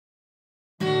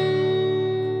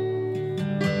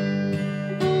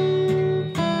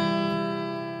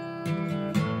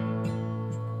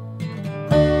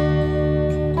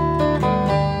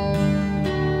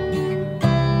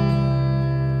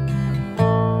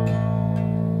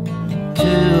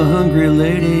Two hungry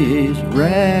ladies,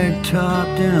 rag top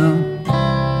down,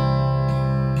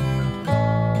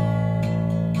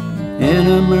 in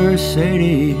a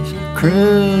Mercedes,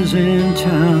 cruising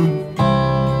town.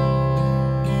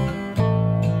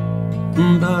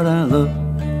 But I look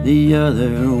the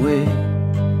other way.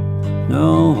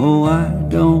 No, I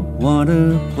don't want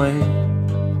to play.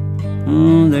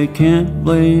 They can't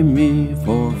blame me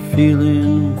for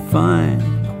feeling fine.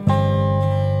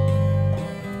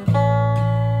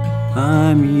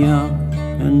 I'm young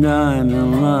and I'm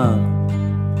in love,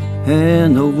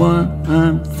 and the one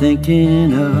I'm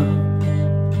thinking of,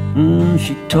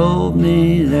 she told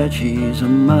me that she's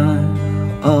mine,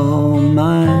 all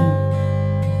mine.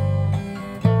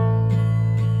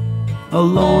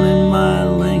 Alone in my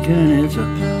Lincoln, it's a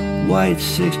white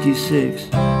 '66.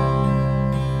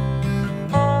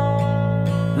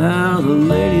 Now the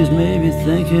ladies may be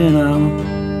thinking I'm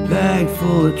a bag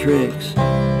full of tricks,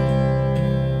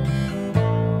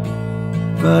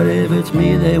 but if it's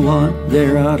me they want,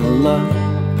 they're out of luck.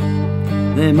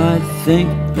 They might think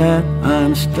that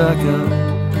I'm stuck up,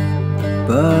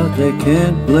 but they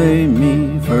can't blame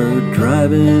me for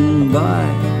driving by.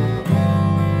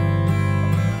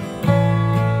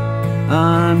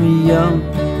 I'm young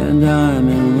and I'm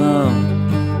in love,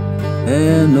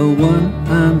 and the one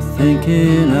I'm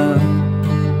thinking of,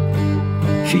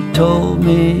 she told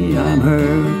me I'm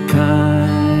her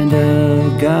kind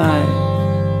of guy.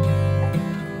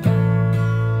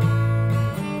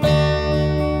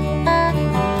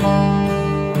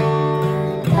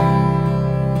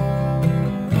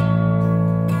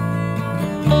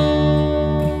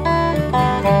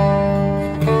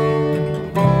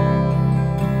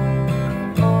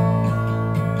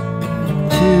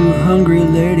 2 hungry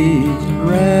ladies,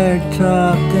 rag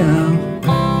top down,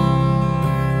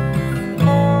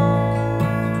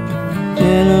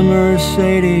 in a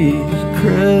Mercedes,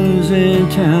 cruising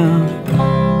town.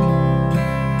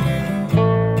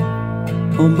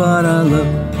 Oh, but I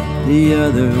look the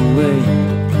other way.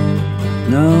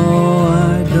 No,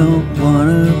 I don't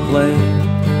wanna play.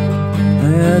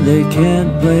 They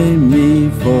can't blame me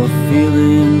for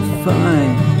feeling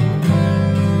fine.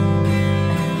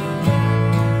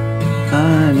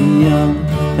 I'm young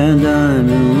and I'm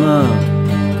in love,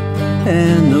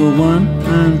 and the one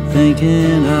I'm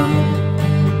thinking of,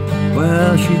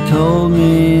 well, she told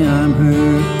me I'm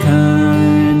her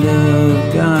kind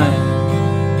of guy.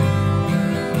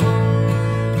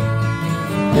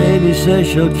 Baby says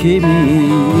she'll keep me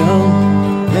young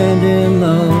and in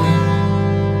love,